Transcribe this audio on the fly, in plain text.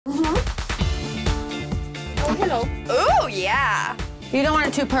hello. Ooh, yeah. You don't want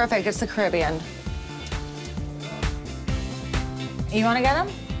it too perfect. It's the Caribbean. You want to get him?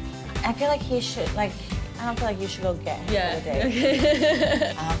 I feel like he should, like, I don't feel like you should go get him for the date.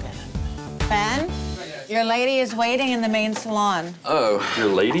 Okay. I'll get him. Ben, your lady is waiting in the main salon. Oh, your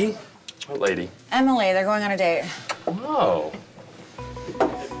lady? What lady? Emily, they're going on a date. Oh.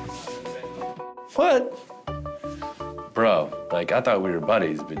 What? Bro, like, I thought we were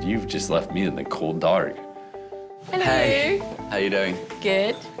buddies, but you've just left me in the cold dark. Hello. Hey, how you doing?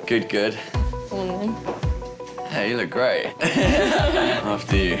 Good. Good, good. Hey, you look great.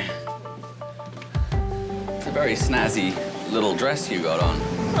 After you. It's a very snazzy little dress you got on.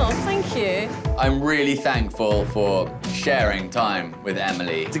 Oh, thank you. I'm really thankful for sharing time with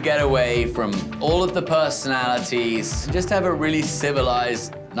Emily to get away from all of the personalities, just have a really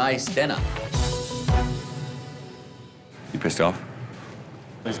civilized, nice dinner. You pissed off?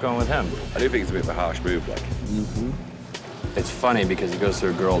 Who's going with him? I do think it's a bit of a harsh move, like. It's funny because he goes to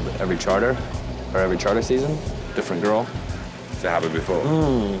a girl every charter season, different girl. It's happened before.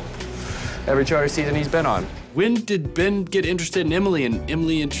 Every charter season he's been on. When did Ben get interested in Emily and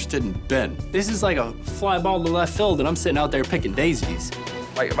Emily interested in Ben? This is like a fly ball to left field and I'm sitting out there picking daisies.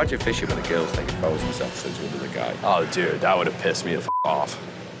 Like, imagine fishing when a girl's taking photos of herself into another guy. Oh, dude, that would have pissed me the off.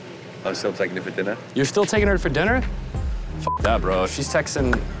 I'm still taking her for dinner. You're still taking her for dinner? That, bro. If she's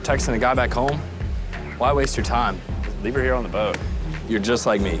texting a guy back home, why waste your time? Leave her here on the boat. You're just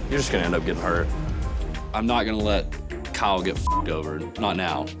like me. You're just gonna end up getting hurt. I'm not gonna let Kyle get over. Not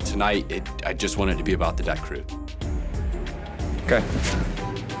now. Tonight, I just want it to be about the deck crew. Okay.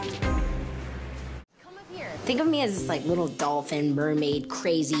 Come up here. Think of me as this like little dolphin, mermaid,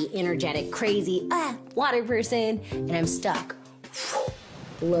 crazy, energetic, crazy, water person, and I'm stuck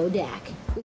below deck.